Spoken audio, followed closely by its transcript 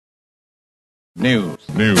News.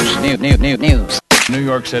 New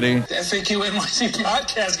York City. The FAQ NYC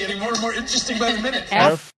podcast getting more and more interesting by the minute.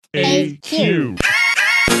 FAQ.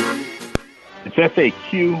 It's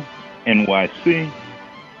FAQ NYC.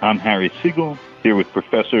 I'm Harry Siegel, here with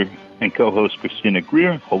Professor and co-host Christina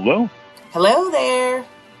Greer. Hello. Hello there.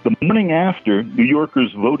 The morning after, New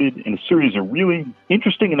Yorkers voted in a series of really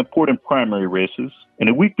interesting and important primary races, and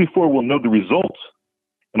a week before we'll know the results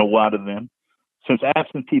in a lot of them, since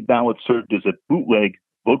absentee ballots served as a bootleg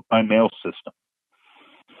vote-by-mail system.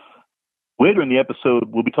 Later in the episode,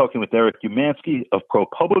 we'll be talking with Eric Umansky of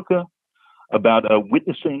ProPublica about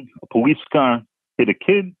witnessing a police car hit a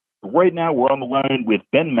kid. Right now, we're on the line with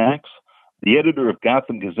Ben Max, the editor of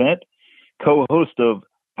Gotham Gazette, co-host of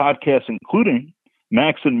podcasts including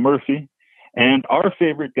Max and Murphy, and our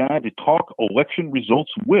favorite guy to talk election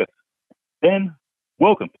results with. Ben,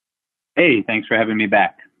 welcome. Hey, thanks for having me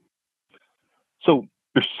back. So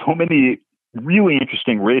there's so many really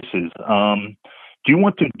interesting races. Do you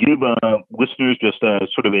want to give listeners just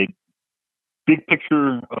sort of a big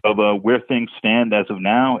picture of where things stand as of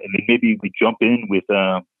now, and then maybe we jump in with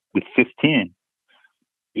 15?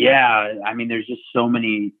 Yeah, I mean, there's just so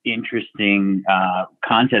many interesting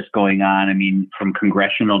contests going on. I mean, from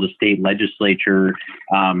congressional to state legislature,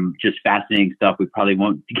 just fascinating stuff. We probably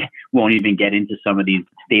won't even get into some of these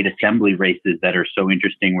state assembly races that are so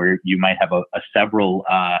interesting, where you might have several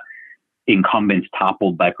incumbents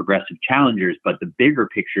toppled by progressive challengers. But the bigger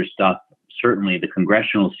picture stuff, certainly the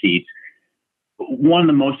congressional seats. One of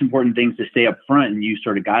the most important things to stay up front, and you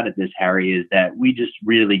sort of got at this, Harry, is that we just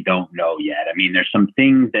really don't know yet. I mean, there's some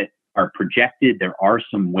things that are projected. There are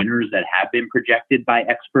some winners that have been projected by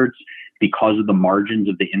experts because of the margins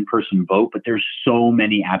of the in-person vote, but there's so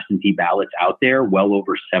many absentee ballots out there. Well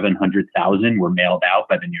over 700,000 were mailed out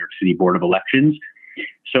by the New York City Board of Elections.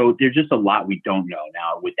 So there's just a lot we don't know.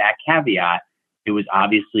 Now, with that caveat, it was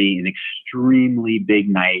obviously an extremely big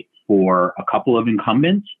night for a couple of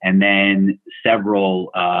incumbents and then several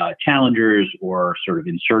challengers or sort of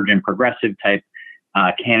insurgent progressive type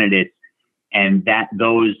candidates. And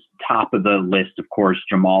those top of the list, of course,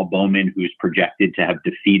 Jamal Bowman, who's projected to have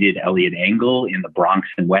defeated Eliot Engel in the Bronx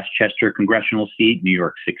and Westchester congressional seat, New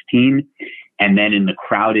York 16. And then in the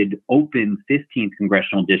crowded open 15th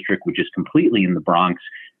congressional district, which is completely in the Bronx,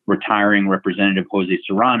 retiring Representative Jose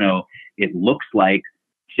Serrano, it looks like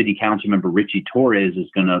City Council member Richie Torres is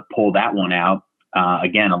going to pull that one out.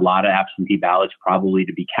 Again, a lot of absentee ballots probably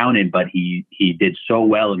to be counted, but he did so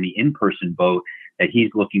well in the in-person vote that he's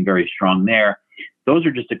looking very strong there. Those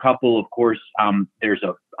are just a couple. Of course, there's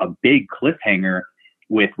a big cliffhanger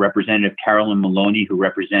with Representative Carolyn Maloney, who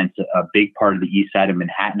represents a big part of the east side of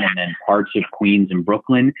Manhattan and then parts of Queens and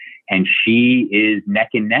Brooklyn. And she is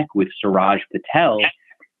neck and neck with Siraj Patel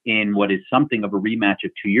in what is something of a rematch of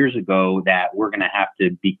 2 years ago that we're going to have to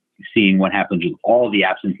be seeing what happens with all the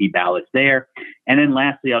absentee ballots there. And then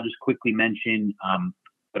lastly, I'll just quickly mention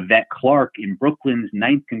Yvette Clarke in Brooklyn's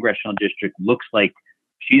 9th congressional district. Looks like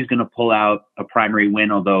she's going to pull out a primary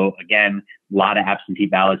win, although, again, a lot of absentee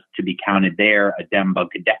ballots to be counted there. Adem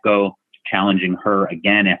Bugadeko challenging her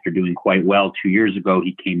again after doing quite well 2 years ago.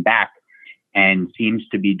 He came back and seems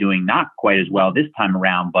to be doing not quite as well this time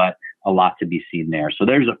around, but a lot to be seen there. So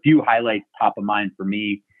there's a few highlights top of mind for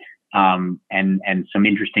me, and some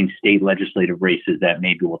interesting state legislative races that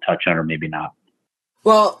maybe we'll touch on or maybe not.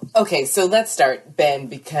 Well, okay, so let's start,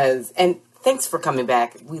 Ben, and thanks for coming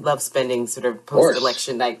back. We love spending sort of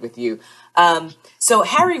post-election night with you. So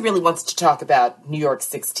Harry really wants to talk about New York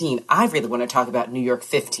 16. I really want to talk about New York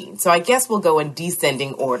 15. So I guess we'll go in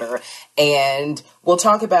descending order, and we'll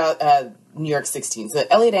talk about New York 16. So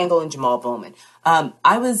Eliot Engel and Jamal Bowman.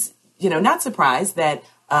 I was, not surprised that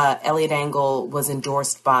Eliot Engel was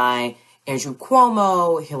endorsed by Andrew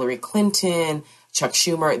Cuomo, Hillary Clinton, Chuck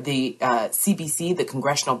Schumer, the CBC, the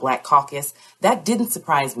Congressional Black Caucus. That didn't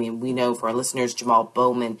surprise me. And we know for our listeners, Jamal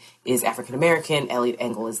Bowman is African-American, Eliot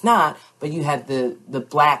Engel is not. But you had the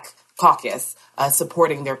Black Caucus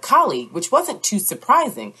supporting their colleague, which wasn't too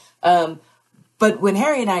surprising. But when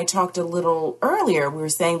Harry and I talked a little earlier, we were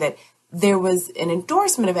saying that there was an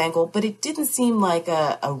endorsement of Engel, but it didn't seem like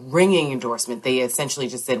a ringing endorsement. They essentially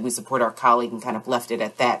just said, we support our colleague, and kind of left it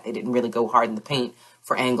at that. They didn't really go hard in the paint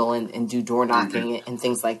for Engel and do door knocking and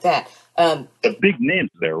things like that. The big names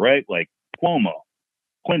there, right? Like Cuomo,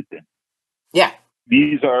 Clinton. Yeah.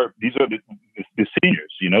 These are the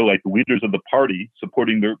seniors, like the leaders of the party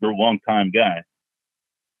supporting their longtime guy,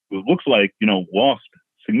 who looks like, lost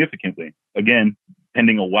significantly. Again,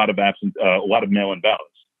 pending a lot of mail-in ballots.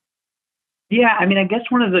 Yeah, I mean, I guess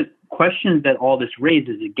one of the questions that all this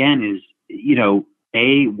raises, again, is,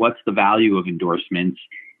 A, what's the value of endorsements?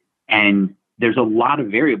 And there's a lot of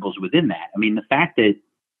variables within that. I mean, the fact that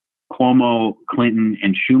Cuomo, Clinton,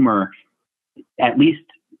 and Schumer, at least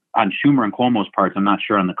on Schumer and Cuomo's parts, I'm not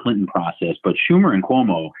sure on the Clinton process, but Schumer and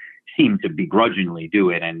Cuomo seem to begrudgingly do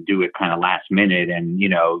it and do it kind of last minute and,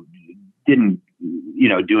 didn't,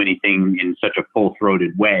 do anything in such a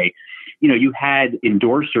full-throated way. You had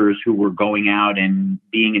endorsers who were going out and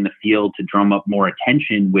being in the field to drum up more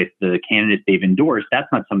attention with the candidates they've endorsed. That's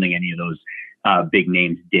not something any of those big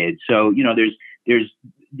names did. So, there's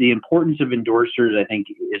the importance of endorsers, I think,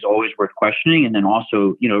 is always worth questioning. And then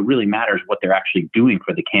also, it really matters what they're actually doing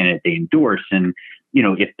for the candidate they endorse. And,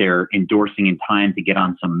 if they're endorsing in time to get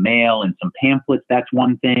on some mail and some pamphlets, that's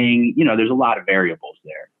one thing. There's a lot of variables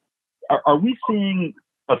there. Are we seeing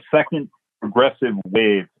a second progressive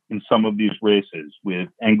wave in some of these races, with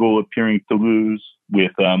Engel appearing to lose,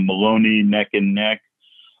 with Maloney neck and neck,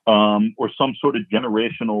 or some sort of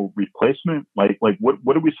generational replacement? Like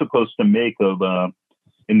what are we supposed to make of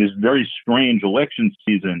in this very strange election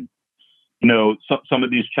season? Some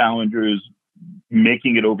of these challengers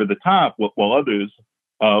making it over the top, while others,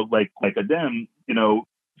 like Adem,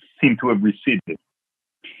 seem to have receded.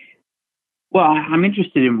 Well, I'm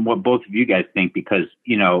interested in what both of you guys think, because,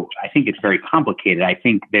 I think it's very complicated. I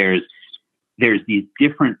think there's these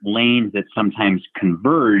different lanes that sometimes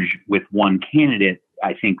converge with one candidate,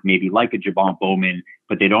 I think maybe like a Jabal Bowman,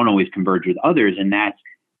 but they don't always converge with others. And that's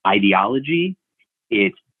ideology.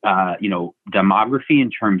 It's, demography in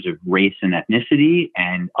terms of race and ethnicity.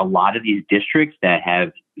 And a lot of these districts that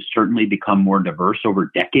have certainly become more diverse over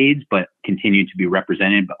decades, but continue to be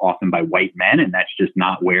represented often by white men. And that's just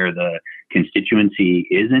not where the constituency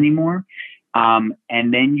is anymore. And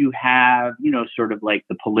then you have, sort of like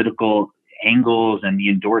the political angles and the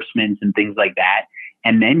endorsements and things like that.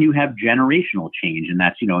 And then you have generational change. And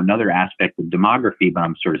that's, another aspect of demography, but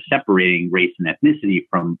I'm sort of separating race and ethnicity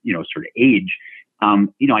from, sort of age.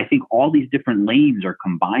 I think all these different lanes are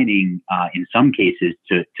combining in some cases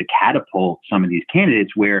to catapult some of these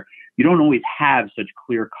candidates where you don't always have such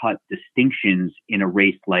clear-cut distinctions in a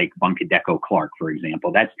race like Bunkadeko-Clark, for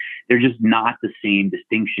example. They're just not the same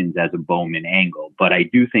distinctions as a Bowman-Engel. But I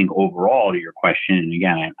do think overall, to your question, and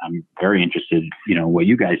again, I'm very interested, what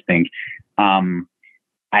you guys think. I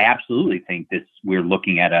absolutely think we're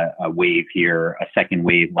looking at a wave here, a second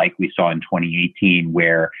wave like we saw in 2018,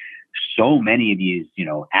 where so many of these,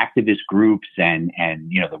 activist groups and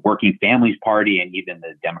the Working Families Party and even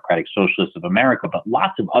the Democratic Socialists of America, but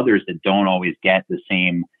lots of others that don't always get the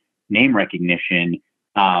same name recognition.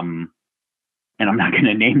 And I'm not going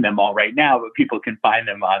to name them all right now, but people can find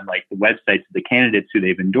them on like the websites of the candidates who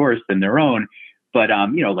they've endorsed and their own. But,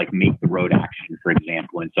 like Make the Road Action, for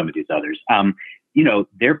example, and some of these others,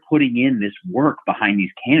 they're putting in this work behind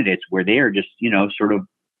these candidates where they are just, sort of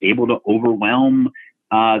able to overwhelm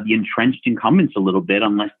the entrenched incumbents a little bit,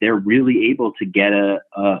 unless they're really able to get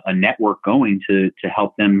a network going to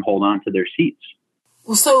help them hold on to their seats.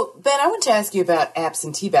 Well, so Ben, I want to ask you about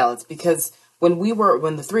absentee ballots, because when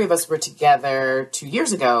the three of us were together 2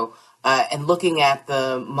 years ago and looking at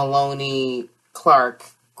the Maloney, Clark,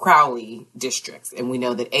 Crowley districts, and we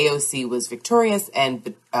know that AOC was victorious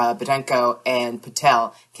and Budenko and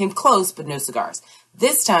Patel came close, but no cigars.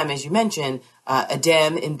 This time, as you mentioned,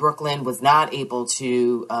 Adem in Brooklyn was not able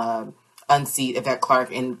to unseat Yvette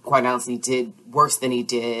Clarke, and quite honestly did worse than he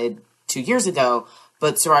did 2 years ago.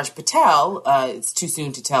 But Suraj Patel, it's too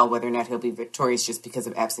soon to tell whether or not he'll be victorious just because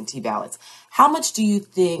of absentee ballots. How much do you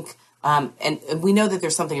think, and we know that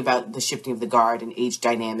there's something about the shifting of the guard and age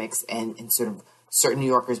dynamics and sort of certain New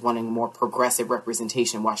Yorkers wanting more progressive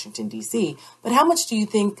representation in Washington, D.C., but how much do you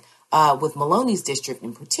think with Maloney's district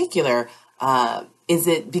in particular, is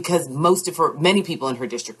it because many people in her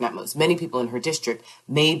district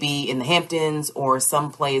may be in the Hamptons or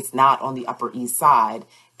someplace not on the Upper East Side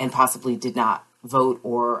and possibly did not vote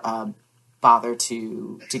or bother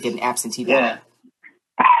to get an absentee ballot?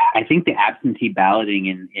 Yeah. I think the absentee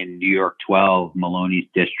balloting in New York 12, Maloney's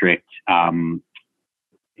district,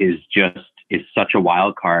 is such a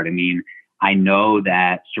wild card. I mean, I know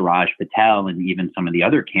that Suraj Patel and even some of the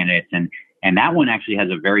other candidates, and that one actually has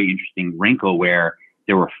a very interesting wrinkle where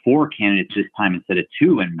there were 4 candidates this time instead of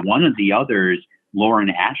 2. And one of the others, Lauren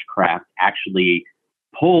Ashcraft, actually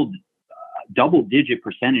pulled a double-digit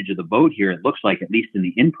percentage of the vote here, it looks like, at least in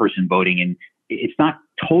the in-person voting. And it's not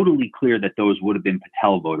totally clear that those would have been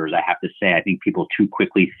Patel voters, I have to say. I think people too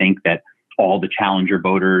quickly think that all the challenger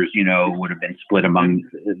voters, would have been split among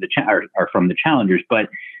or from the challengers. But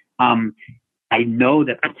I know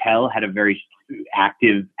that Patel had a very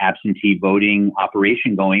active absentee voting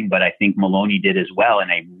operation going, but I think Maloney did as well. And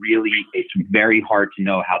it's very hard to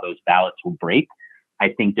know how those ballots will break. I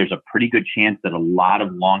think there's a pretty good chance that a lot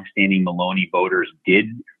of longstanding Maloney voters did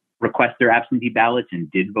request their absentee ballots and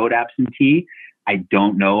did vote absentee. I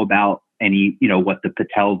don't know about any, what the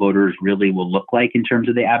Patel voters really will look like in terms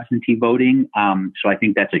of the absentee voting. So I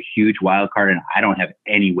think that's a huge wild card, and I don't have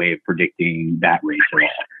any way of predicting that race at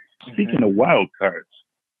all. Speaking of wild cards,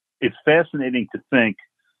 it's fascinating to think,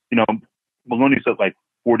 Maloney's at like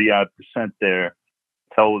 40-odd% there.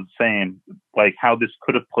 Patel was saying, like, how this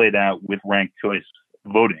could have played out with ranked choice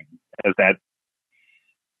voting as that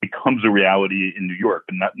becomes a reality in New York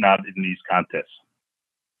and not in these contests.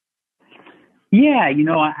 Yeah,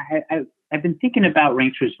 I've been thinking about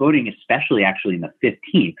ranked choice voting, especially actually in the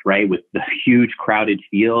 15th, right, with the huge crowded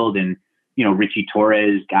field. And, Richie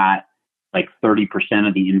Torres got like 30%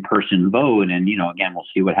 of the in-person vote. And, again, we'll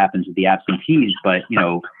see what happens with the absentees. But,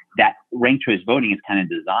 that ranked choice voting is kind of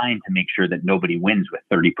designed to make sure that nobody wins with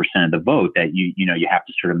 30% of the vote, that you have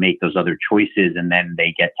to sort of make those other choices and then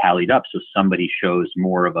they get tallied up. So somebody shows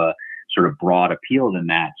more of a sort of broad appeal than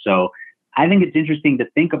that. So I think it's interesting to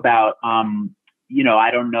think about,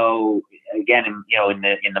 I don't know, again,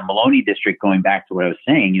 in the Maloney district, going back to what I was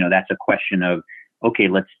saying, that's a question of, okay,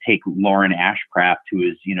 let's take Lauren Ashcraft, who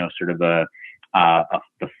is, sort of the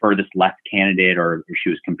furthest left candidate, or she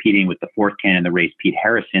was competing with the fourth candidate in the race, Pete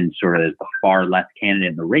Harrison, sort of as the far left candidate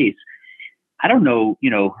in the race. I don't know,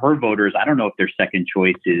 her voters, I don't know if their second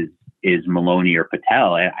choice is Maloney or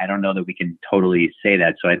Patel. I don't know that we can totally say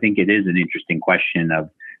that. So I think it is an interesting question of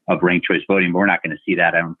ranked choice voting, but we're not going to see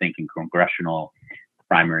that, I don't think, in congressional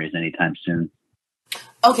primaries anytime soon.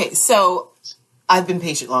 Okay, so I've been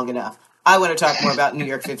patient long enough. I want to talk more about New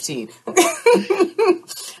York 15.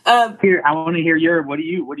 Here, I want to hear what do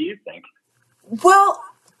you think? Well,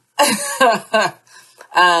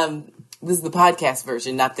 this is the podcast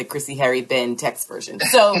version, not the Chrissy Harry Ben text version.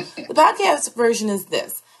 So the podcast version is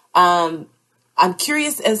this. I'm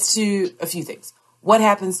curious as to a few things. What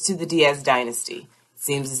happens to the Diaz dynasty?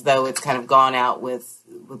 Seems as though it's kind of gone out with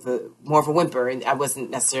more of a whimper, and I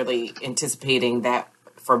wasn't necessarily anticipating that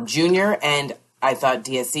from Junior, and I thought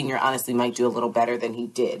Diaz Sr. honestly might do a little better than he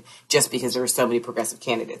did, just because there were so many progressive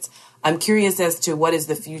candidates. I'm curious as to what is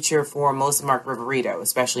the future for Melissa Mark-Viverito,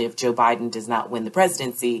 especially if Joe Biden does not win the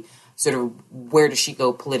presidency. Sort of where does she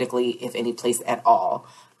go politically, if any place at all?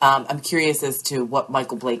 I'm curious as to what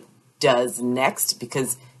Michael Blake does next,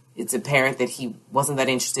 because it's apparent that he wasn't that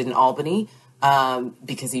interested in Albany.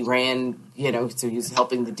 Because he ran, so he was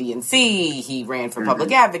helping the DNC, he ran for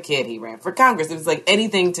public advocate, he ran for Congress. It was like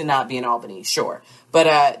anything to not be in Albany, sure.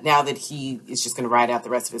 But now that he is just going to ride out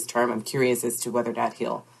the rest of his term, I'm curious as to whether or not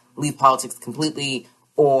he'll leave politics completely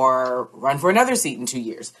or run for another seat in 2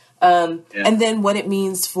 years. And then what it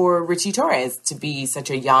means for Richie Torres to be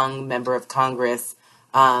such a young member of Congress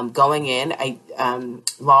going in.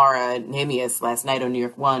 Laura Namias last night on New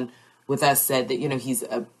York One with us said that, he's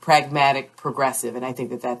a pragmatic progressive. And I think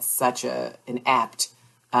that that's such an apt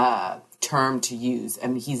term to use. I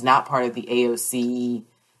mean, he's not part of the AOC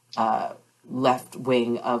left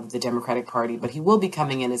wing of the Democratic Party, but he will be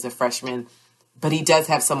coming in as a freshman. But he does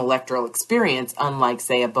have some electoral experience, unlike,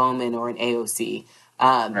 say, a Bowman or an AOC.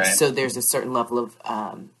 Right. So there's a certain level of,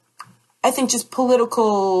 I think, just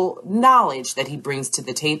political knowledge that he brings to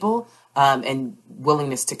the table and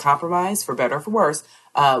willingness to compromise, for better or for worse,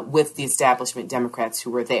 with the establishment Democrats who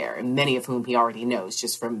were there, and many of whom he already knows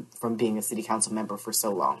just from being a city council member for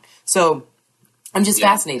so long. So I'm just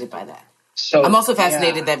fascinated by that. So I'm also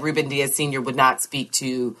fascinated that Ruben Diaz Sr. would not speak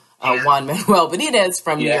to Juan Manuel Benitez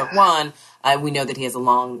from New York One. We know that he has a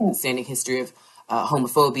long-standing history of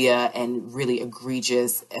homophobia and really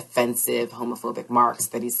egregious, offensive, homophobic remarks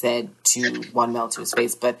that he said to Juan Mel to his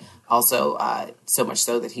face, but also so much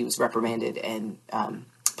so that he was reprimanded and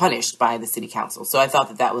punished by the city council. So I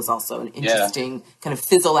thought that was also an interesting kind of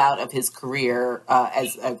fizzle out of his career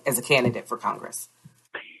as a candidate for Congress.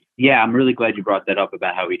 Yeah, I'm really glad you brought that up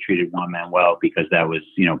about how he treated Juan Manuel, because that was,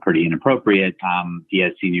 pretty inappropriate.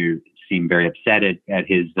 Diaz Sr. seemed very upset at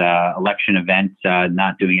his election event,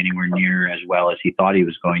 not doing anywhere near as well as he thought he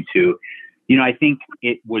was going to. I think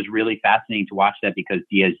it was really fascinating to watch that, because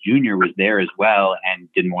Diaz Jr. was there as well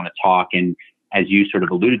and didn't want to talk. And as you sort of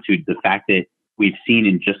alluded to, the fact that we've seen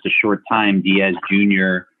in just a short time Diaz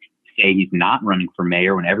Jr. say he's not running for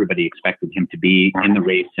mayor when everybody expected him to be in the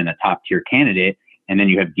race and a top-tier candidate. And then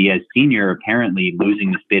you have Diaz Sr. apparently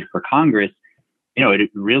losing this bid for Congress.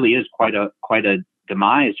 It really is quite a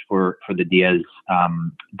demise for the Diaz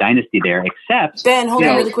dynasty there, except... Ben, hold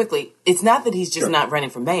on really quickly. It's not that he's just not running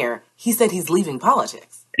for mayor. He said he's leaving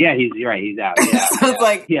politics. Yeah, you're right. He's out. Yeah, so it's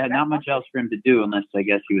like... Yeah, not much else for him to do, unless I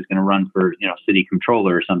guess he was going to run for, city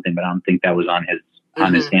controller or something, but I don't think that was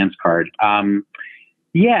on his dance card.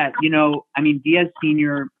 Yeah, Diaz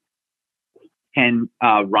Sr. can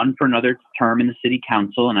run for another term in the city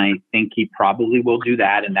council, and I think he probably will do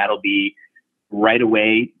that, and that'll be right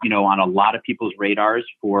away, on a lot of people's radars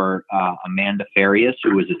for Amanda Farias,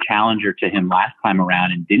 who was a challenger to him last time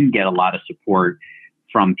around and didn't get a lot of support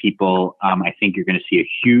from people. I think you're going to see a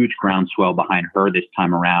huge groundswell behind her this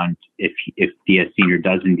time around if Diaz Sr.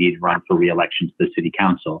 does indeed run for re-election to the city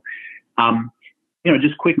council.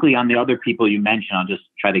 Just quickly on the other people you mentioned, I'll just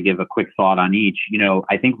try to give a quick thought on each.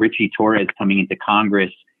 I think Richie Torres coming into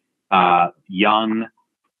Congress, young,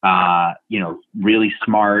 really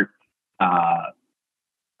smart.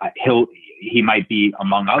 He might be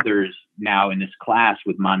among others now in this class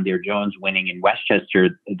with Mondaire Jones winning in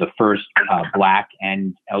Westchester, the first Black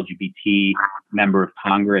and LGBT member of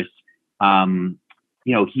Congress.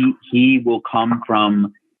 He will come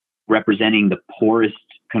from representing the poorest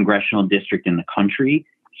congressional district in the country.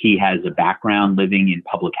 He has a background living in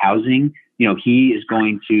public housing. He is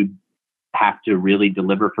going to have to really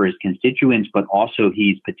deliver for his constituents, but also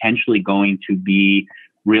he's potentially going to be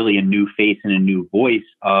really a new face and a new voice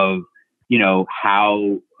of,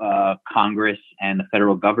 how Congress and the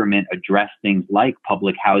federal government address things like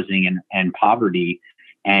public housing and poverty.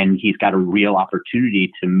 And he's got a real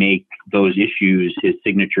opportunity to make those issues his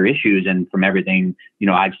signature issues. And from everything,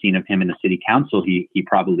 I've seen of him in the city council, he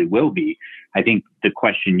probably will be. I think the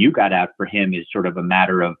question you got at for him is sort of a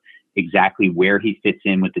matter of exactly where he fits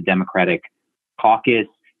in with the Democratic caucus,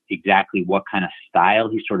 exactly what kind of style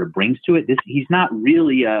he sort of brings to it. He's not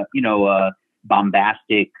really a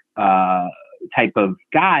bombastic type of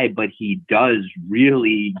guy, but he does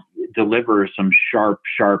really deliver some sharp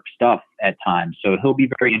stuff at times. So he'll be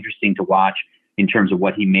very interesting to watch in terms of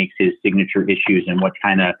what he makes his signature issues and what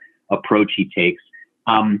kind of approach he takes.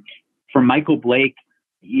 For Michael Blake,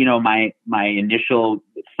 my initial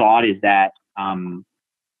thought is that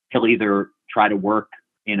he'll either try to work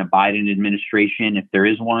in a Biden administration, if there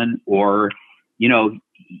is one, or,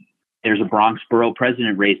 there's a Bronx borough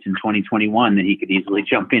president race in 2021 that he could easily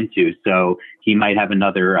jump into. So he might have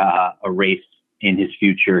another a race in his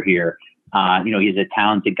future here. He's a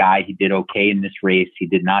talented guy. He did okay in this race. He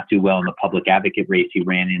did not do well in the public advocate race he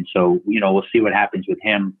ran in. So, we'll see what happens with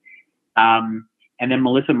him. And then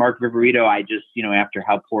Melissa Mark Viverito, I just, after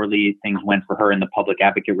how poorly things went for her in the public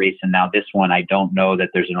advocate race and now this one, I don't know that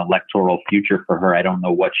there's an electoral future for her. I don't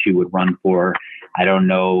know what she would run for. I don't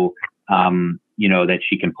know, that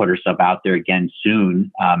she can put herself out there again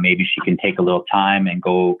soon. Maybe she can take a little time and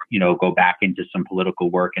go back into some political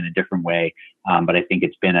work in a different way. But I think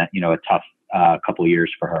it's been a tough couple of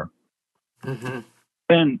years for her. Mm-hmm.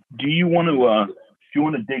 Ben, do you want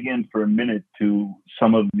to dig in for a minute to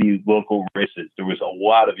some of these local races? There was a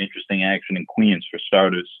lot of interesting action in Queens, for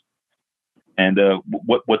starters. And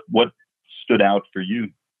what stood out for you?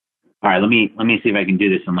 All right, let me see if I can do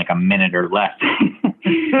this in like a minute or less.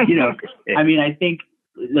 I think,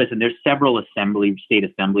 listen, there's several state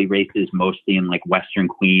assembly races, mostly in like Western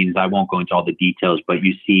Queens. I won't go into all the details, but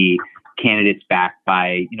you see candidates backed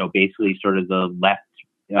by, basically sort of the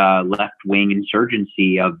left-wing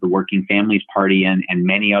insurgency of the Working Families Party and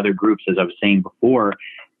many other groups, as I was saying before,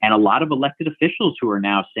 and a lot of elected officials who are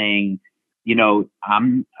now saying,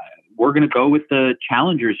 we're going to go with the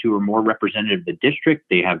challengers who are more representative of the district.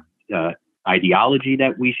 They have ideology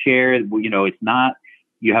that we share. It's not,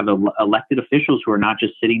 you have elected officials who are not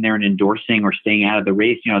just sitting there and endorsing or staying out of the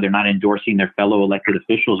race. They're not endorsing their fellow elected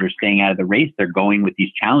officials or staying out of the race. They're going with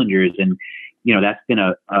these challengers. And, that's been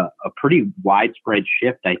a pretty widespread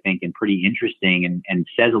shift, I think, and pretty interesting and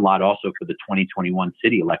says a lot also for the 2021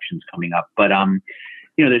 city elections coming up. But,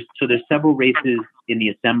 there's several races in the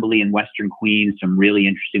assembly in Western Queens, some really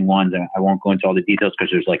interesting ones. I won't go into all the details because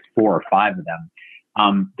there's like 4 or 5 of them.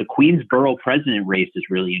 The Queens borough president race is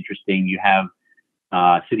really interesting. You have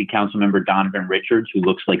City Council member Donovan Richards, who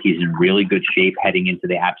looks like he's in really good shape heading into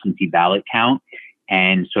the absentee ballot count.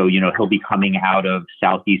 And so, he'll be coming out of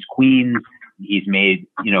Southeast Queens. He's made,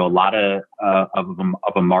 a lot of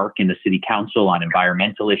a mark in the city council on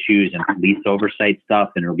environmental issues and police oversight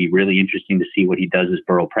stuff. And it'll be really interesting to see what he does as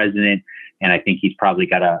borough president. And I think he's probably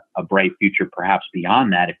got a bright future, perhaps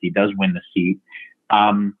beyond that, if he does win the seat.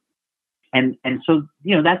 And so,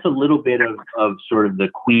 that's a little bit of sort of the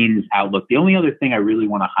Queens outlook. The only other thing I really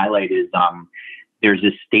want to highlight is there's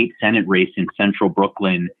this state Senate race in central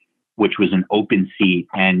Brooklyn, which was an open seat.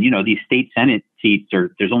 And, these state Senate seats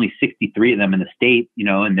there's only 63 of them in the state,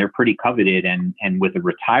 and they're pretty coveted. And with the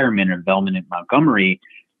retirement of Velman and Montgomery,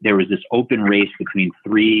 there was this open race between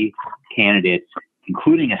 3 candidates,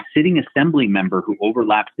 including a sitting assembly member who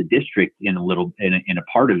overlaps the district in a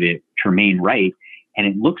part of it, Tremaine Wright. And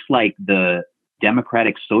it looks like the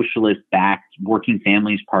Democratic Socialist-backed, Working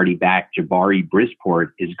Families Party-backed Jabari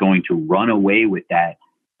Brisport is going to run away with that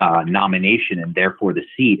nomination and therefore the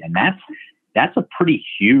seat. And that's a pretty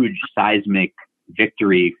huge seismic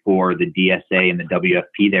victory for the DSA and the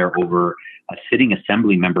WFP there over a sitting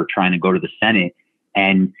assembly member trying to go to the Senate.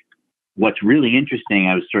 And what's really interesting,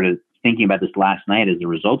 I was sort of thinking about this last night as the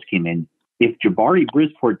results came in. If Jabari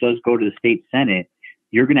Brisport does go to the state Senate,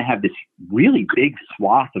 you're going to have this really big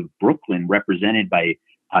swath of Brooklyn represented by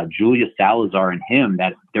Julia Salazar and him,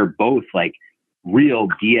 that they're both like real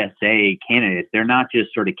DSA candidates. They're not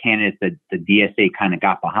just sort of candidates that the DSA kind of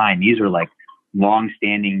got behind. These are like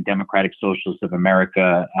longstanding Democratic Socialists of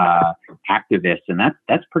America activists, and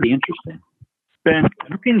that's pretty interesting. Ben,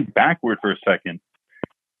 looking backward for a second,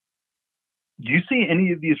 do you see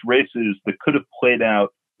any of these races that could have played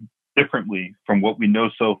out differently from what we know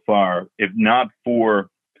so far, if not for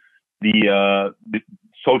the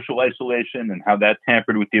social isolation and how that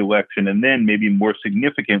tampered with the election, and then maybe more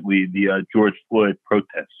significantly the George Floyd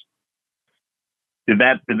protests? Did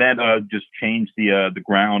that just change the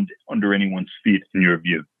ground under anyone's feet, in your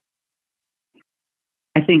view?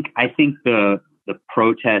 I think the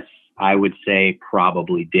protests, I would say,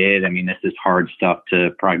 probably did. I mean, this is hard stuff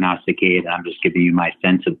to prognosticate. I'm just giving you my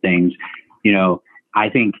sense of things. You know, I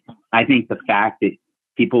think the fact that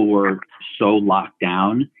people were so locked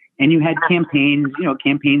down, and you had campaigns,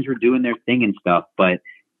 campaigns were doing their thing and stuff, but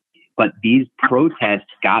these protests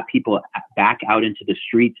got people back out into the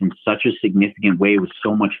streets in such a significant way with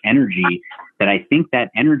so much energy that I think that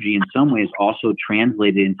energy in some ways also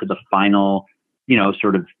translated into the final,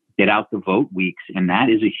 sort of get out the vote weeks. And that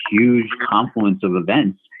is a huge confluence of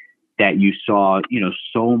events that you saw,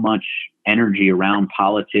 so much energy around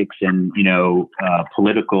politics and,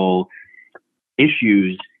 political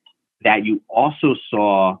issues, that you also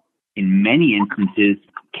saw in many instances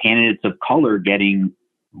candidates of color getting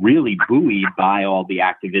really buoyed by all the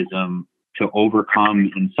activism to overcome,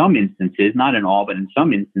 in some instances, not in all, but in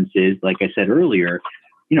some instances, like I said earlier,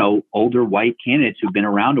 older white candidates who've been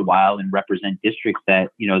around a while and represent districts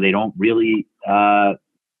that, they don't really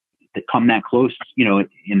come that close,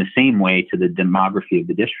 in the same way to the demography of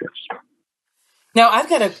the districts. Now, I've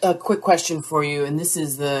got a quick question for you, and this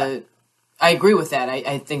is I agree with that.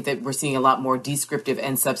 I think that we're seeing a lot more descriptive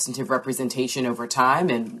and substantive representation over time,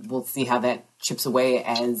 and we'll see how that chips away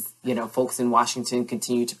as, folks in Washington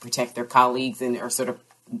continue to protect their colleagues and are sort of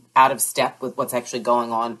out of step with what's actually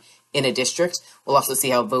going on in a district. We'll also see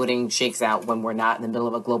how voting shakes out when we're not in the middle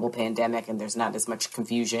of a global pandemic and there's not as much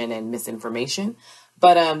confusion and misinformation.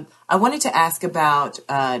 But I wanted to ask about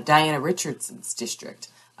Diana Richardson's district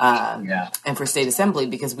and for state assembly,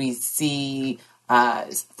 because we see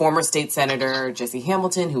former state senator Jesse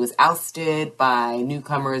Hamilton, who was ousted by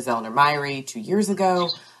newcomers Eleanor Myrie 2 years ago,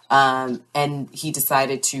 and he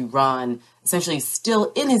decided to run essentially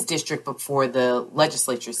still in his district, but for the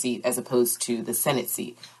legislature seat as opposed to the Senate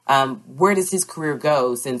seat. Where does his career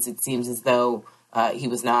go, since it seems as though he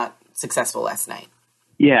was not successful last night?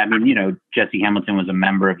 Yeah, I mean, Jesse Hamilton was a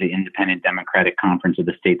member of the Independent Democratic Conference of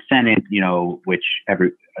the State Senate, which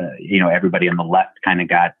everybody on the left kind of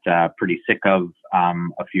got pretty sick of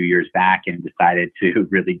a few years back and decided to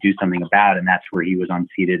really do something about. And that's where he was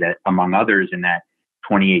unseated, among others, in that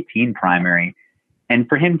 2018 primary. And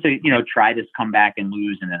for him to, try this comeback and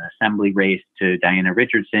lose in an assembly race to Diana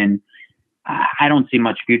Richardson, I don't see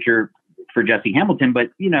much future for Jesse Hamilton,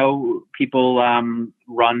 but, people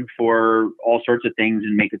run for all sorts of things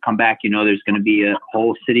and make a comeback. There's going to be a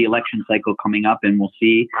whole city election cycle coming up, and we'll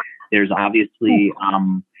see. There's obviously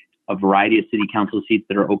a variety of city council seats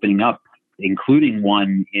that are opening up, including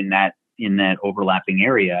one in that overlapping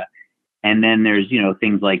area. And then there's,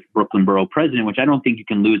 things like Brooklyn Borough President, which I don't think you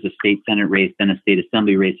can lose a state Senate race, then a state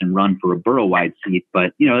assembly race, and run for a borough-wide seat.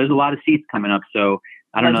 But, there's a lot of seats coming up, so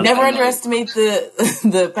I don't know. Never underestimate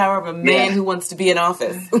the power of a man who wants to be in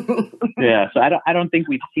office. Yeah, so I don't think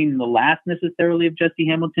we've seen the last necessarily of Jesse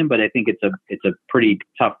Hamilton, but I think it's a pretty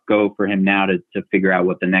tough go for him now to figure out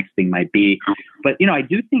what the next thing might be. But I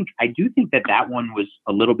do think that one was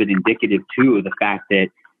a little bit indicative too of the fact that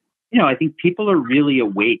I think people are really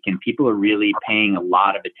awake and people are really paying a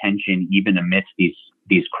lot of attention even amidst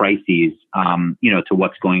these crises. To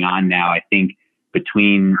what's going on now. I think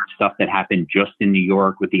between stuff that happened just in New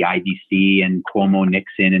York with the IDC and Cuomo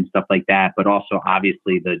Nixon and stuff like that, but also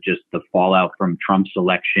obviously the fallout from Trump's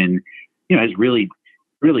election, has really,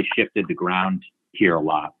 really shifted the ground here a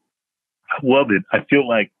lot. I love it. I feel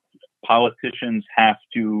like politicians have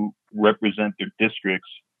to represent their districts.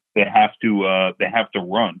 They have to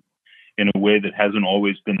run in a way that hasn't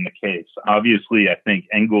always been the case. Obviously, I think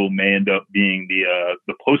Engel may end up being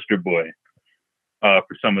the poster boy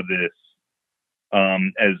for some of this.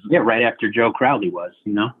 Right after Joe Crowley was,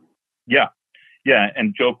 Yeah,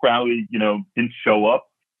 and Joe Crowley, didn't show up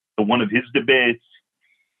to one of his debates.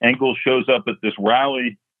 Engel shows up at this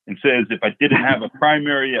rally and says, if I didn't have a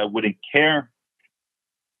primary, I wouldn't care.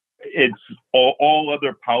 It's all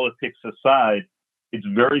other politics aside, it's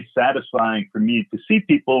very satisfying for me to see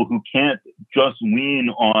people who can't just lean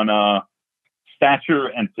on stature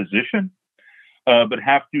and position, but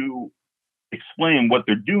have to explain what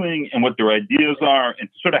they're doing and what their ideas are, and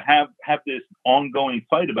to sort of have this ongoing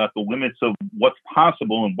fight about the limits of what's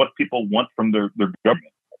possible and what people want from their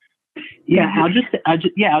government. Yeah, I'll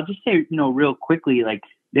just say, real quickly, like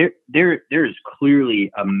there is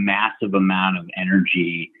clearly a massive amount of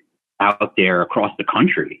energy out there across the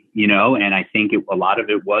country, and I think a lot of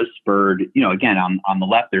it was spurred, again, on the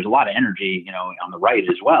left, there's a lot of energy, on the right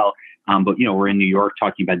as well. But, we're in New York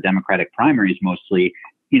talking about Democratic primaries mostly,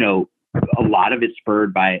 a lot of it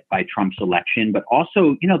spurred by Trump's election, but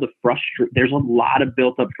also, there's a lot of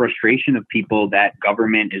built up frustration of people that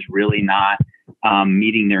government is really not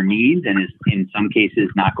meeting their needs, and is in some cases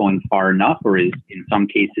not going far enough, or is in some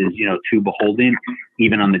cases, too beholden,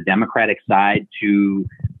 even on the Democratic side, to,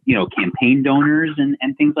 campaign donors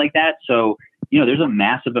and things like that. So, there's a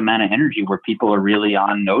massive amount of energy where people are really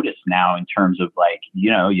on notice now in terms of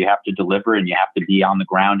you have to deliver, and you have to be on the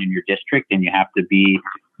ground in your district, and you have to be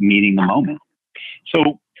meeting the moment.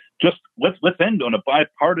 So just let's end on a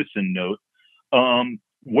bipartisan note.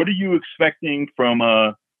 What are you expecting from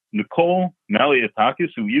Nicole Malliotakis,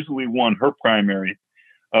 who easily won her primary,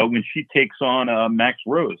 when she takes on Max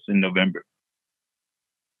Rose in November?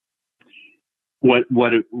 What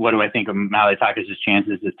do I think of Malliotakis'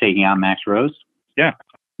 chances of taking out Max Rose? Yeah.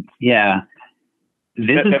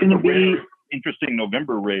 This is going to be interesting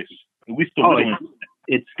November race. At least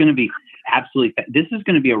it's going to be absolutely. This is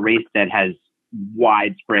going to be a race that has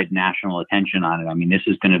widespread national attention on it. I mean, this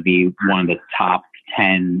is going to be one of the top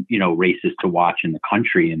 10, races to watch in the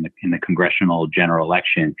country in the congressional general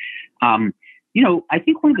election. I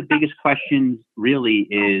think one of the biggest questions really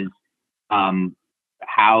is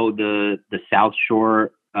how the South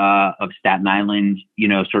Shore of Staten Island,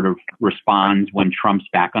 sort of responds when Trump's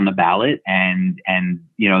back on the ballot, and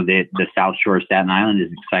the South Shore of Staten Island is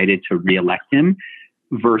excited to reelect him,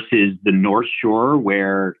 versus the North Shore,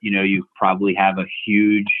 where, you probably have a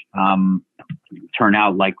huge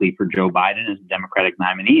turnout likely for Joe Biden as a Democratic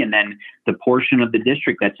nominee. And then the portion of the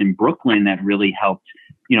district that's in Brooklyn that really helped,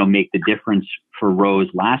 make the difference for Rose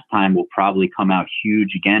last time will probably come out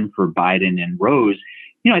huge again for Biden and Rose.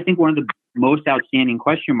 I think one of the most outstanding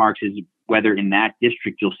question marks is whether in that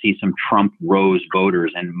district you'll see some Trump Rose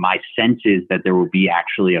voters. And my sense is that there will be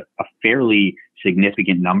actually a fairly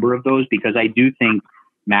significant number of those, because I do think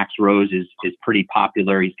Max Rose is pretty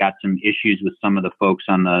popular. He's got some issues with some of the folks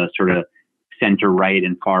on the sort of center right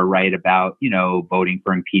and far right about, voting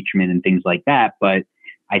for impeachment and things like that. But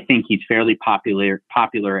I think he's fairly popular.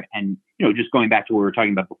 And, just going back to what we were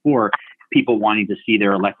talking about before, people wanting to see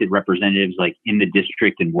their elected representatives in the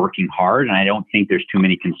district and working hard. And I don't think there's too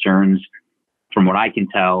many concerns from what I can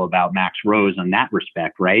tell about Max Rose on that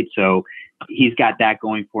respect. Right. So he's got that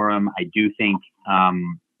going for him. I do think,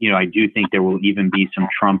 there will even be some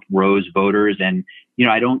Trump Rose voters. And,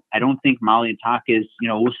 I don't think Malliotakis,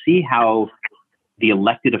 we'll see how the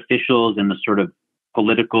elected officials and the sort of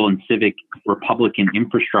political and civic Republican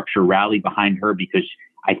infrastructure rally behind her, because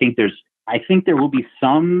I think there will be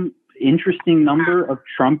some interesting number of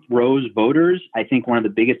Trump Rose voters. I think one of the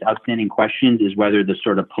biggest outstanding questions is whether the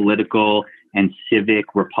sort of political and civic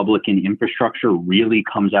Republican infrastructure really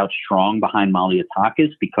comes out strong behind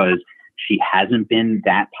Malliotakis, because she hasn't been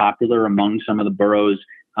that popular among some of the borough's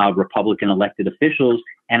Republican elected officials.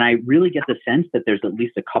 And I really get the sense that there's at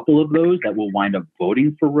least a couple of those that will wind up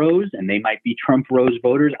voting for Rose, and they might be Trump Rose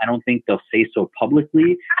voters. I don't think they'll say so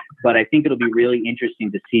publicly, but I think it'll be really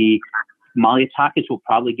interesting to see. Malliotakis will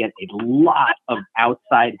probably get a lot of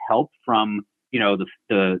outside help from,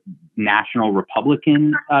 the National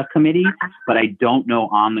Republican Committee, but I don't know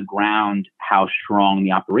on the ground how strong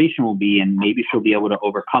the operation will be, and maybe she'll be able to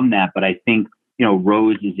overcome that. But I think,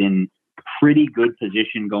 Rose is in pretty good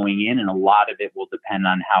position going in, and a lot of it will depend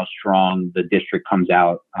on how strong the district comes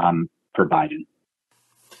out for Biden.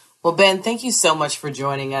 Well, Ben, thank you so much for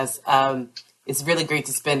joining us. It's really great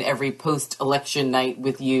to spend every post-election night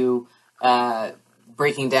with you,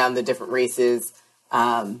 breaking down the different races.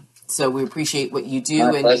 So we appreciate what you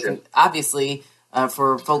do. And you can, obviously,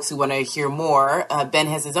 for folks who want to hear more, Ben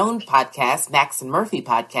has his own podcast, Max and Murphy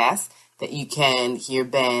podcast, that you can hear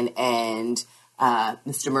Ben and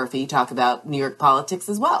Mr. Murphy talk about New York politics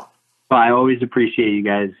as well. Well, I always appreciate you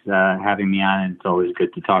guys having me on, and it's always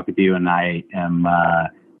good to talk with you. And I am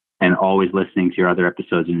and always listening to your other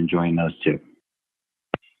episodes and enjoying those too.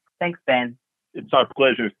 Thanks, Ben. It's our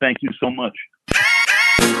pleasure. Thank you so much.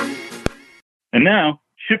 And now,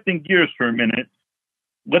 shifting gears for a minute,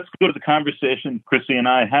 let's go to the conversation Chrissy and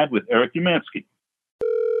I had with Eric Umansky.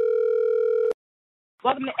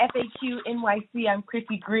 Welcome to FAQ NYC. I'm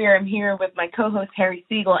Chrissy Greer. I'm here with my co-host Harry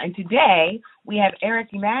Siegel, and today we have Eric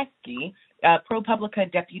Umansky,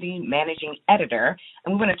 ProPublica Deputy Managing Editor,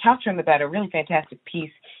 and we want to talk to him about a really fantastic piece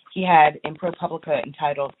he had in ProPublica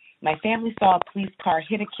entitled "My Family Saw a Police Car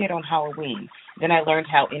Hit a Kid on Halloween. Then I Learned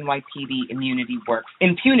How NYPD Impunity Works."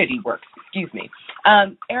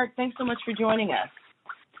 Eric, thanks so much for joining us.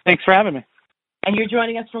 Thanks for having me. And you're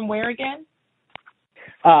joining us from where again?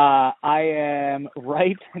 I am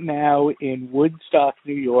right now in Woodstock,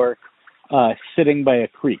 New York, sitting by a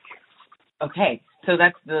creek. Okay, so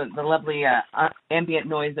that's the lovely ambient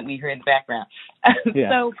noise that we hear in the background.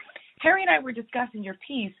 Yeah. So Harry and I were discussing your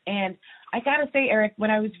piece, and I got to say, Eric,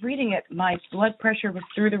 when I was reading it, my blood pressure was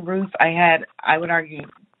through the roof. I would argue,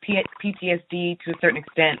 PTSD to a certain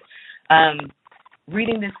extent.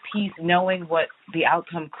 Reading this piece, knowing what the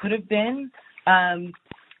outcome could have been.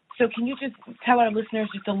 So can you just tell our listeners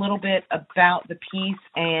just a little bit about the piece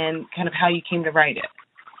and kind of how you came to write it?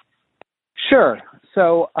 Sure.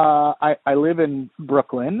 So I live in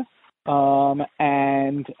Brooklyn,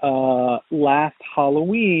 and last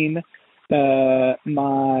Halloween, my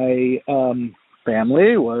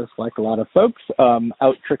family was, like a lot of folks,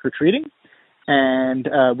 out trick-or-treating, and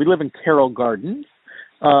we live in Carroll Gardens,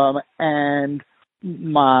 and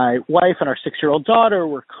my wife and our 6-year-old daughter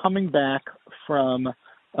were coming back from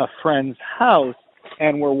a friend's house,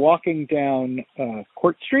 and we're walking down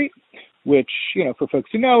Court Street, which, for folks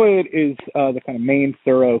who know it, is the kind of main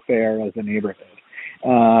thoroughfare of the neighborhood,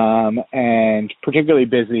 and particularly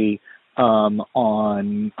busy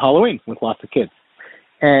on Halloween with lots of kids.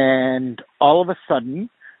 And all of a sudden,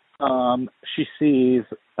 she sees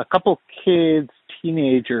a couple kids,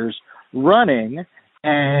 teenagers, running,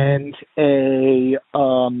 and a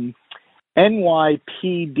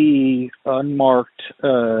NYPD unmarked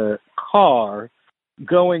car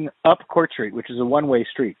going up Court Street, which is a one-way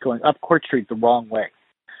street, going up Court Street the wrong way.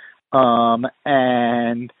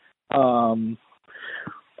 And all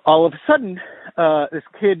of a sudden, this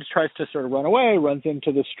kid tries to sort of run away, runs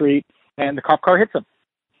into the street, and the cop car hits him.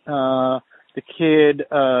 The kid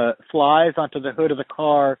flies onto the hood of the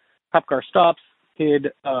car. Cop car stops.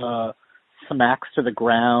 Kid smacks to the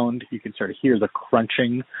ground. You can sort of hear the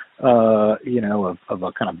crunching, of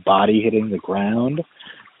a kind of body hitting the ground,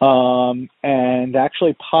 and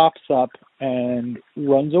actually pops up and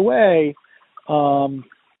runs away. And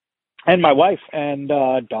my wife and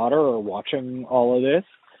daughter are watching all of this,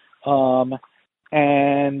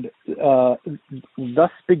 and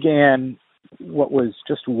thus began what was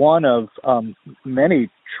just one of many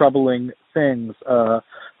troubling things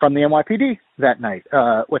from the NYPD that night.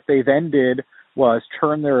 What they then did was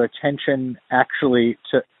turn their attention actually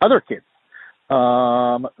to other kids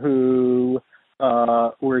who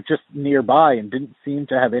were just nearby and didn't seem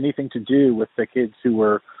to have anything to do with the kids who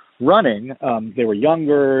were running. They were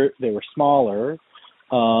younger, they were smaller,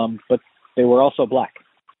 but they were also black.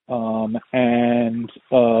 And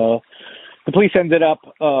the police ended up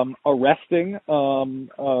arresting 3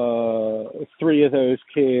 of those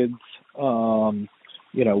kids,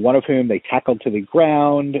 one of whom they tackled to the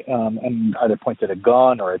ground and either pointed a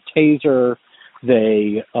gun or a taser.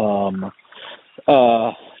 They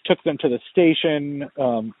took them to the station.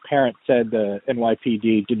 Parents said the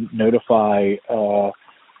NYPD didn't notify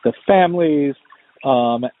the families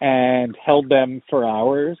and held them for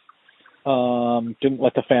hours, didn't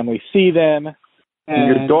let the family see them.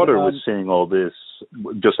 And your daughter was seeing all this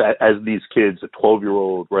just as these kids, a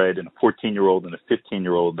 12-year-old, right, and a 14-year-old and a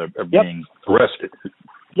 15-year-old are being arrested.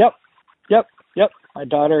 Yep. My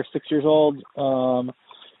daughter, 6 years old,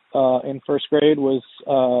 in first grade, was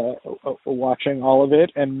watching all of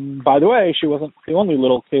it. And by the way, she wasn't the only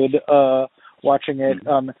little kid watching it.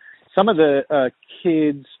 Some of the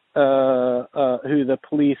kids who the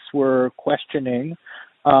police were questioning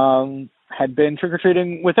had been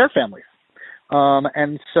trick-or-treating with their families.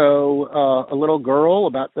 And so a little girl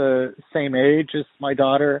about the same age as my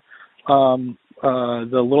daughter, the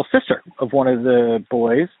little sister of one of the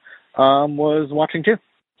boys, was watching too.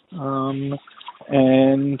 And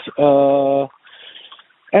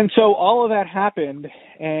so all of that happened,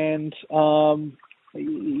 and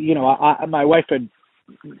my wife had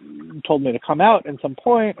told me to come out at some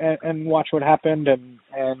point and watch what happened, and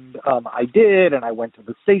I did, and I went to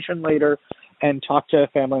the station later, and talk to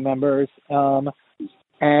family members.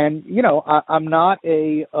 And, you know, I'm not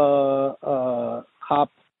a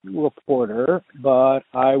cop reporter, but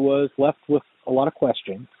I was left with a lot of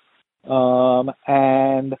questions.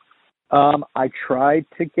 And I tried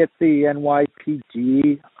to get the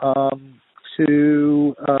NYPD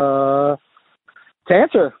to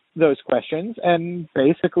answer those questions, and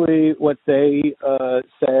basically what they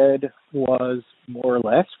said was more or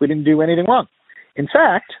less, we didn't do anything wrong. In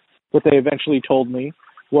fact, what they eventually told me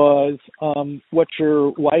was what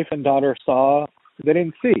your wife and daughter saw, they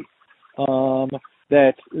didn't see.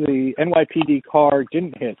 That the NYPD car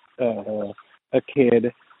didn't hit a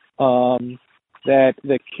kid, that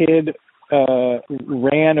the kid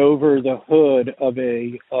ran over the hood of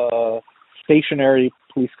a stationary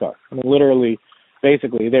police car. I mean, literally,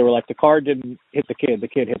 basically, they were like, the car didn't hit the kid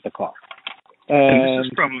hit the car. And this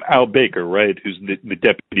is from Al Baker, right, who's the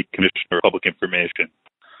Deputy Commissioner of Public Information.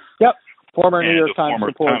 Yep, former New York Times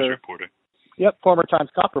reporter. Yep, former Times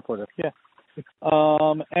cop reporter, yeah.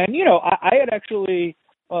 And, you know, I had actually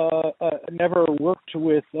never worked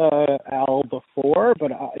with Al before,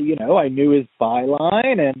 but, you know, I knew his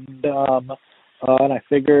byline, and I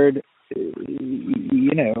figured,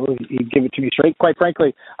 you know, he'd give it to me straight. Quite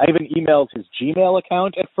frankly, I even emailed his Gmail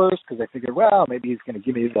account at first because I figured, well, maybe he's going to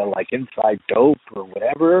give me the, like, inside dope or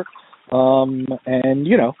whatever. And,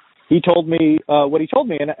 you know, he told me what he told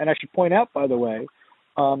me, and I should point out, by the way,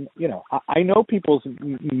 you know, I know people's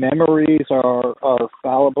memories are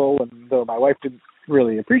fallible, and though my wife didn't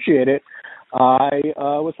really appreciate it, I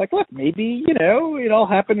was like, look, maybe, you know, it all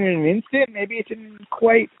happened in an instant. Maybe it didn't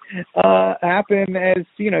quite happen as,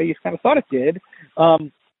 you know, you kind of thought it did.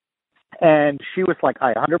 And she was like,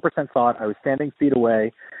 I 100% thought I was standing feet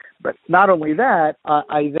away. But not only that,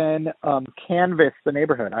 I then canvassed the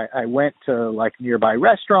neighborhood. I went to, like, nearby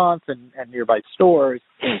restaurants and nearby stores,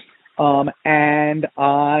 and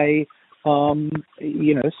I,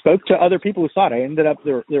 you know, spoke to other people who saw it. I ended up,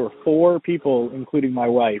 there were 4 people, including my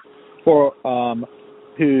wife, who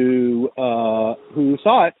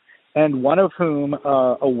saw it, and one of whom,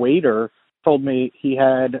 a waiter, told me he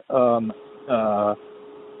had, you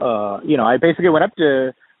know, I basically went up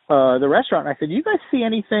to the restaurant and I said, "You guys see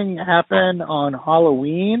anything happen on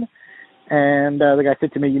Halloween?" And the guy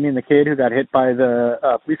said to me, "You mean the kid who got hit by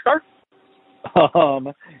the police car?"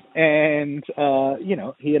 And you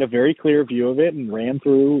know, he had a very clear view of it and ran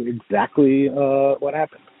through exactly what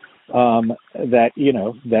happened. That, you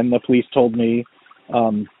know, then the police told me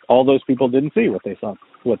all those people didn't see what they thought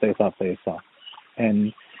they saw,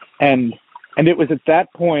 and it was at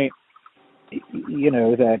that point, you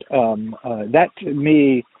know, that that to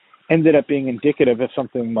me ended up being indicative of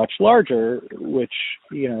something much larger, which,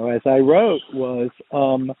 you know, as I wrote, was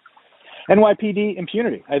NYPD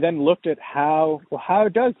impunity. I then looked at how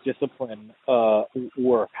does discipline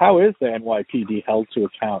work? How is the NYPD held to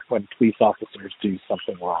account when police officers do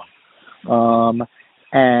something wrong?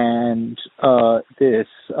 And this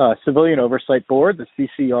Civilian Oversight Board, the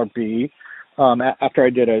CCRB, after I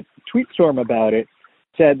did a tweet storm about it,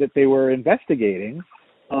 said that they were investigating,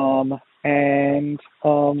 and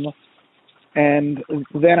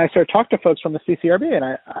then I started talking to folks from the CCRB, and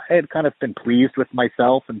I had kind of been pleased with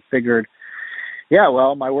myself and figured, yeah,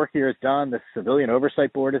 well, my work here is done. The Civilian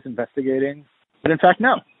Oversight Board is investigating. But in fact,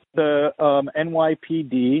 no. The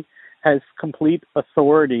NYPD has complete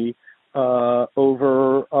authority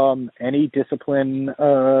over any discipline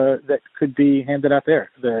that could be handed out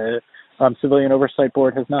there. The Civilian Oversight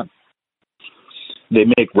Board has none. They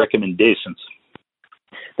make recommendations.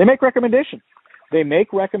 They make recommendations. They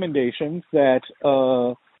make recommendations that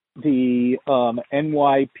the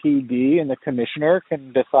NYPD and the commissioner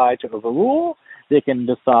can decide to overrule. They can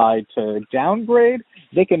decide to downgrade.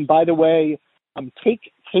 They can, by the way,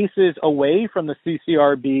 take cases away from the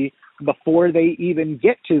CCRB before they even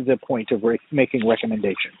get to the point of making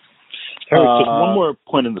recommendations. Eric, just one more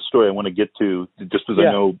point in the story I want to get to, just as I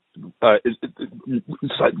know.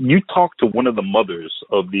 You talked to one of the mothers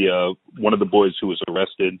of the one of the boys who was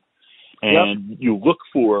arrested, and you look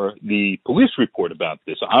for the police report about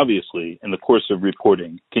this, obviously, in the course of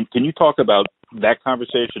reporting. Can you talk about that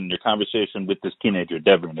conversation, your conversation with this teenager,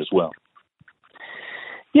 Devin, as well?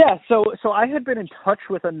 Yeah, so I had been in touch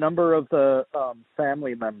with a number of the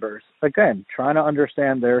family members, again, trying to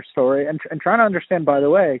understand their story and trying to understand, by the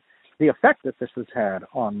way, the effect that this has had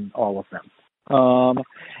on all of them.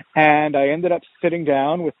 And I ended up sitting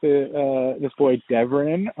down with this boy,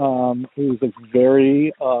 Devin, who's a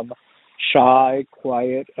very shy,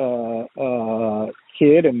 quiet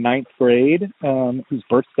kid in 9th grade, whose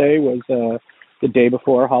birthday was the day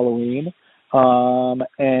before Halloween.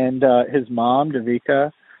 And his mom,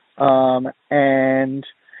 Davika, And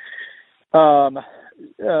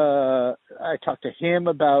I talked to him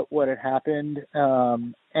about what had happened.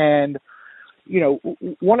 And,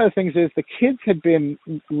 one of the things is the kids had been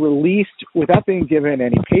released without being given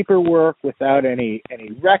any paperwork, without any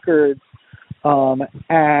records.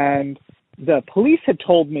 And the police had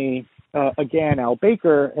told me, again, Al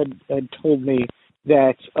Baker had told me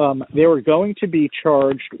that they were going to be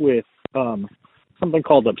charged with something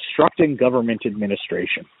called obstructing government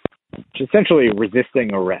administration, which is essentially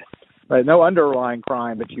resisting arrest. Right? No underlying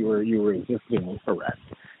crime, but you were resisting arrest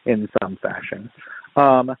in some fashion.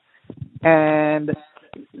 And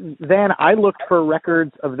then I looked for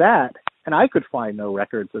records of that, and I could find no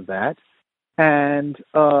records of that. And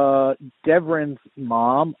Devrin's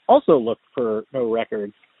mom also looked for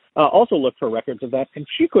records of that, and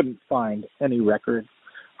she couldn't find any records.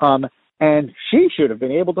 And she should have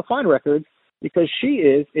been able to find records because she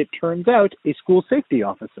is, it turns out, a school safety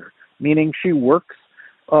officer, meaning she works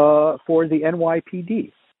for the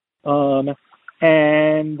NYPD.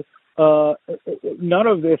 And none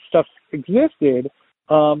of this stuff existed.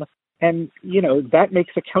 And, that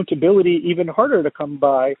makes accountability even harder to come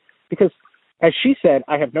by because, as she said,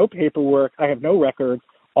 I have no paperwork, I have no records,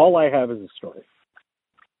 all I have is a story.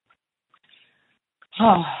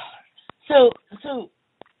 So,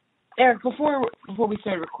 Eric, before we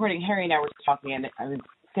started recording, Harry and I were talking, and I was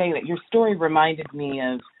saying that your story reminded me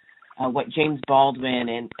of what James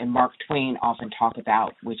Baldwin and Mark Twain often talk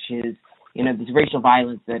about, which is, this racial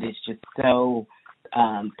violence that is just so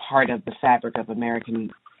part of the fabric of American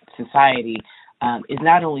society is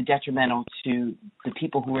not only detrimental to the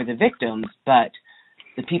people who are the victims, but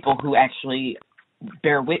the people who actually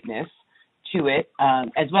bear witness to it,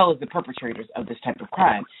 as well as the perpetrators of this type of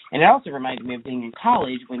crime. And it also reminded me of being in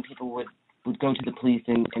college when people would go to the police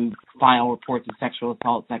and file reports of sexual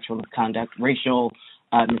assault, sexual misconduct, racial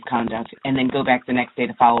misconduct, and then go back the next day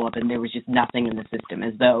to follow up, and there was just nothing in the system,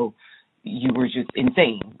 as though you were just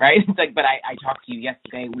insane, right? It's like, but I talked to you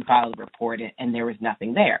yesterday, we filed a report, and there was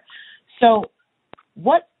nothing there. So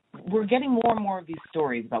we're getting more and more of these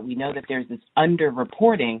stories about, we know that there's this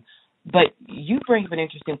underreporting, but you bring up an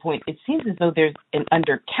interesting point. It seems as though there's an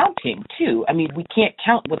undercounting, too. I mean, we can't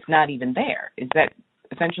count what's not even there. Is that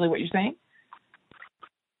essentially what you're saying?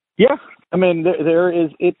 Yeah. I mean, there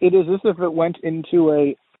is, it is as if it went into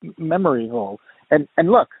a memory hole. And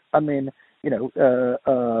look, I mean,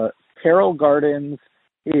 Carroll Gardens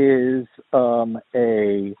is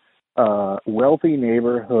a wealthy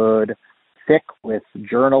neighborhood, thick with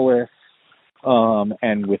journalists,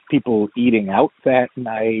 and with people eating out that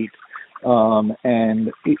night. My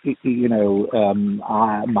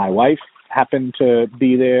wife happened to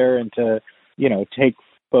be there and to, take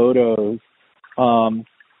photos.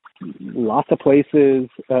 Lots of places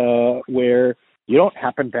where you don't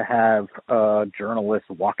happen to have journalists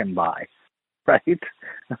walking by, right?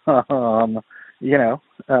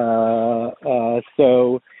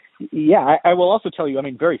 So, yeah, I will also tell you, I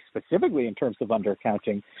mean, very specifically in terms of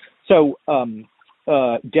undercounting. So,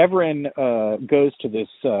 Devrin goes to this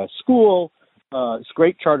school, this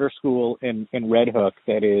great charter school in Red Hook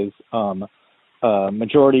that is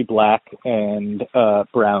majority black and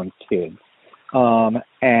brown kids.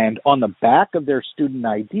 And on the back of their student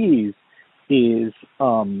IDs is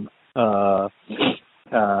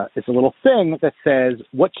it's a little thing that says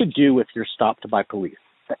what to do if you're stopped by police.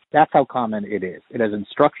 That's how common it is. It has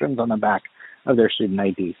instructions on the back of their student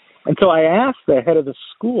IDs. And so I asked the head of the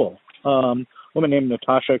school, a woman named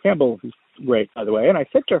Natasha Campbell, who's great, by the way, and I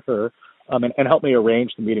said to her, and helped me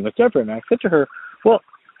arrange the meeting with Devrin, and I said to her, well,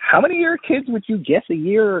 how many of your kids would you guess a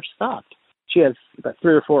year are stopped? She has about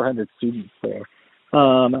 300 or 400 students there.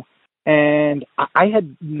 And I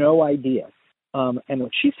had no idea. And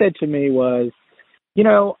what she said to me was,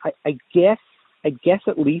 I guess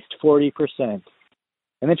at least 40%.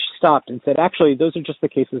 And then she stopped and said, actually, those are just the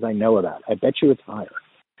cases I know about. I bet you it's higher.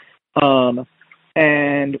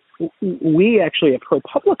 And we actually at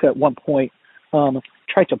ProPublica at one point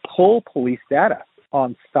tried to pull police data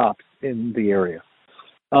on stops in the area.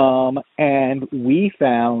 And we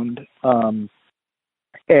found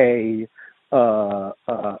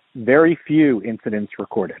very few incidents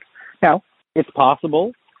recorded. Now, it's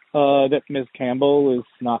possible that Ms. Campbell is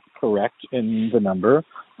not correct in the number.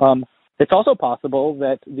 It's also possible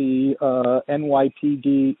that the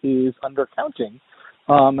NYPD is undercounting.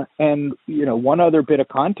 And, one other bit of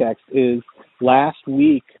context is last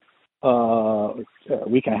week, a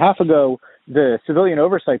week and a half ago, the Civilian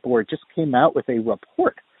Oversight Board just came out with a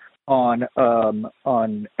report on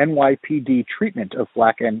NYPD treatment of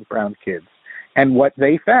black and brown kids. And what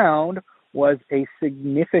they found was a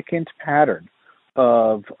significant pattern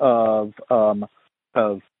of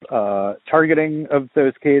targeting of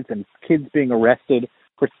those kids and kids being arrested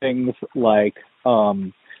for things like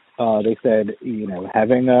they said,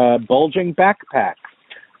 having a bulging backpack,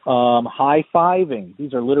 high-fiving.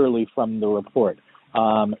 These are literally from the report.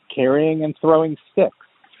 Carrying and throwing sticks.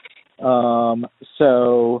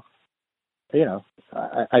 So,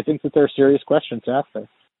 I think that there are serious questions to ask there.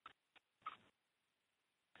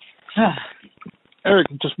 Eric,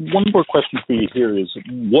 just one more question for you here is,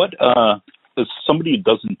 what, as somebody who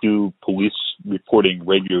doesn't do police reporting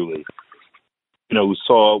regularly, who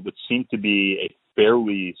saw what seemed to be a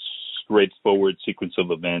fairly straightforward sequence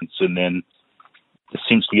of events, and then it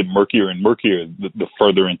seems to get murkier and murkier the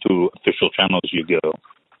further into official channels you go.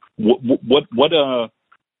 What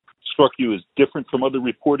struck you as different from other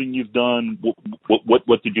reporting you've done?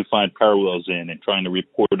 What did you find parallels in trying to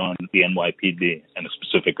report on the NYPD and a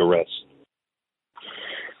specific arrest?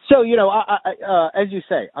 So, I as you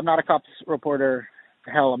say, I'm not a cops reporter.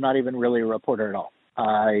 Hell, I'm not even really a reporter at all.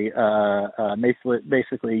 I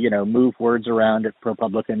basically, move words around at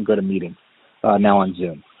ProPublica and go to meetings, now on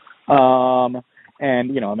Zoom.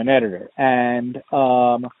 And, I'm an editor. And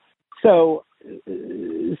so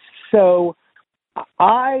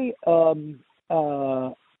I,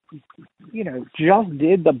 just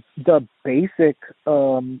did the basic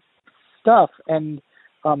stuff. And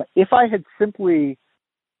if I had simply,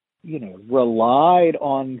 relied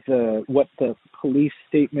on what the police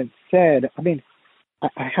statement said, I mean,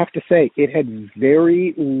 I have to say it had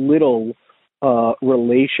very little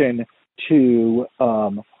relation to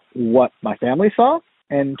what my family saw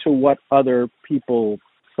and to what other people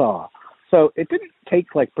saw. So it didn't take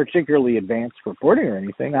particularly advanced reporting or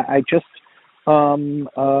anything. I just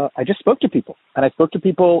spoke to people, and I spoke to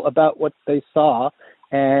people about what they saw,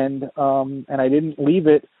 and I didn't leave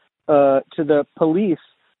it to the police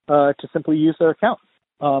to simply use their account.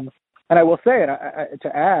 And I will say, to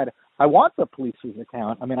add, I want the police's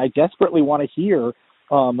account. I mean, I desperately want to hear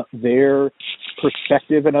their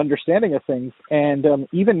perspective and understanding of things. And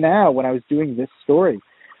even now, when I was doing this story,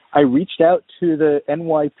 I reached out to the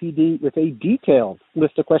NYPD with a detailed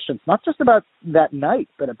list of questions, not just about that night,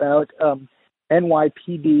 but about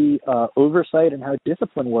NYPD oversight and how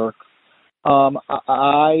discipline works.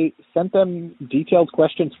 I sent them detailed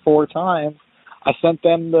questions 4 times. I sent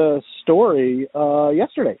them the story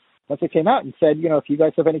yesterday once it came out and said, if you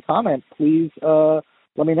guys have any comment, please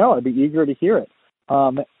let me know. I'd be eager to hear it.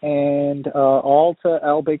 And all to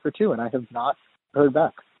Al Baker too, and I have not heard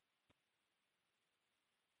back.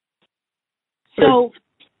 So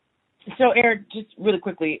Eric, just really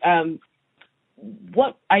quickly, I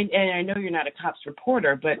know you're not a cops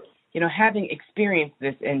reporter, but having experienced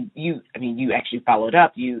this, and you actually followed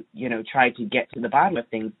up, you tried to get to the bottom of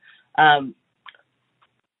things.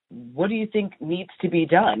 What do you think needs to be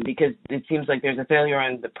done? Because it seems like there's a failure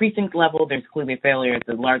on the precinct level. There's clearly a failure at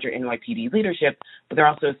the larger NYPD leadership, but there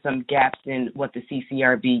are also some gaps in what the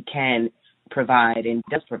CCRB can provide and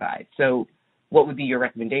does provide. So what would be your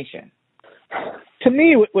recommendation? To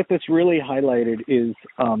me, what this really highlighted is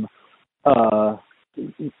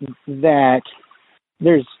that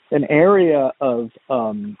there's an area of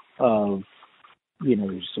sort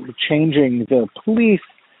of changing the police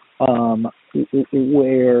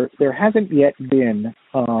where there hasn't yet been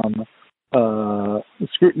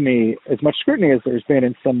scrutiny, as much scrutiny as there's been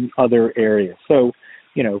in some other areas. So,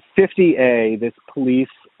 50A, this police,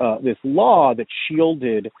 this law that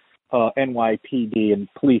shielded NYPD and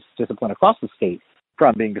police discipline across the state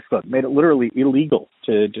from being disclosed, made it literally illegal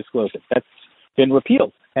to disclose it. That's been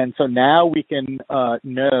repealed. And so now we can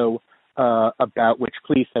know about which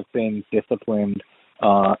police have been disciplined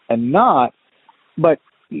and not. But,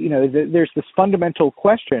 there's this fundamental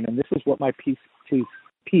question, and this is what my piece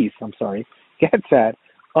gets at,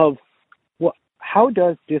 of how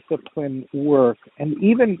does discipline work? And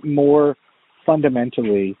even more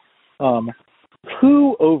fundamentally,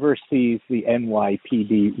 who oversees the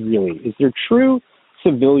NYPD really? Is there true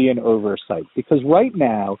civilian oversight? Because right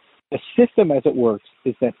now, the system as it works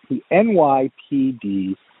is that the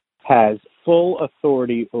NYPD has full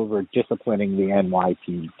authority over disciplining the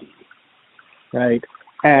NYPD, right?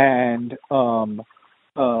 And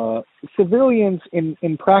civilians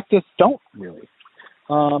in practice don't really.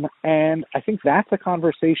 And I think that's a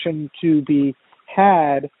conversation to be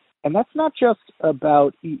had. And that's not just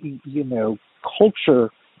about,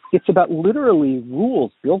 culture. It's about literally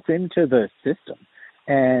rules built into the system.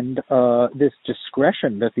 And this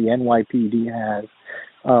discretion that the NYPD has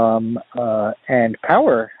and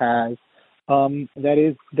power has that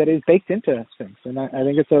is baked into things. And I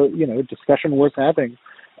think it's a discussion worth having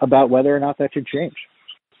about whether or not that should change.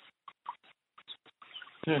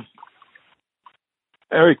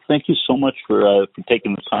 Eric, thank you so much for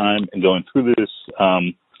taking the time and going through this.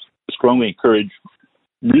 I strongly encourage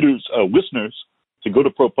listeners to go to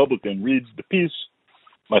ProPublica and read the piece.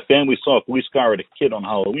 My family saw a police car at a kid on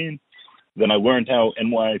Halloween. Then I learned how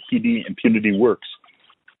NYPD impunity works.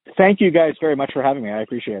 Thank you guys very much for having me. I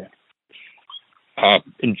appreciate it.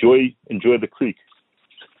 Enjoy the creek.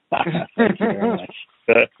 Thank you very much.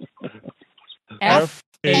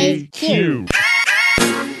 FAQ.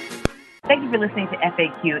 Thank you for listening to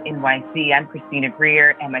FAQ NYC. I'm Christina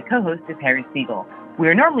Greer, and my co-host is Harry Siegel. We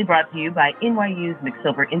are normally brought to you by NYU's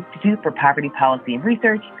McSilver Institute for Poverty Policy and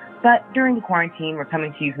Research, but during the quarantine, we're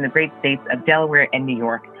coming to you from the great states of Delaware and New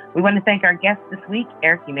York. We want to thank our guests this week,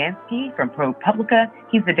 Eric Umansky from ProPublica.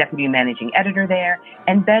 He's the deputy managing editor there,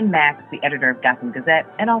 and Ben Max, the editor of Gotham Gazette,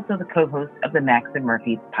 and also the co-host of the Max and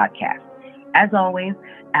Murphy podcast. As always,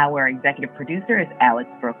 our executive producer is Alex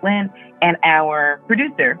Brooklyn, and our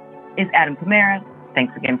producer is Adam Kamara.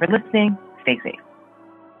 Thanks again for listening. Stay safe.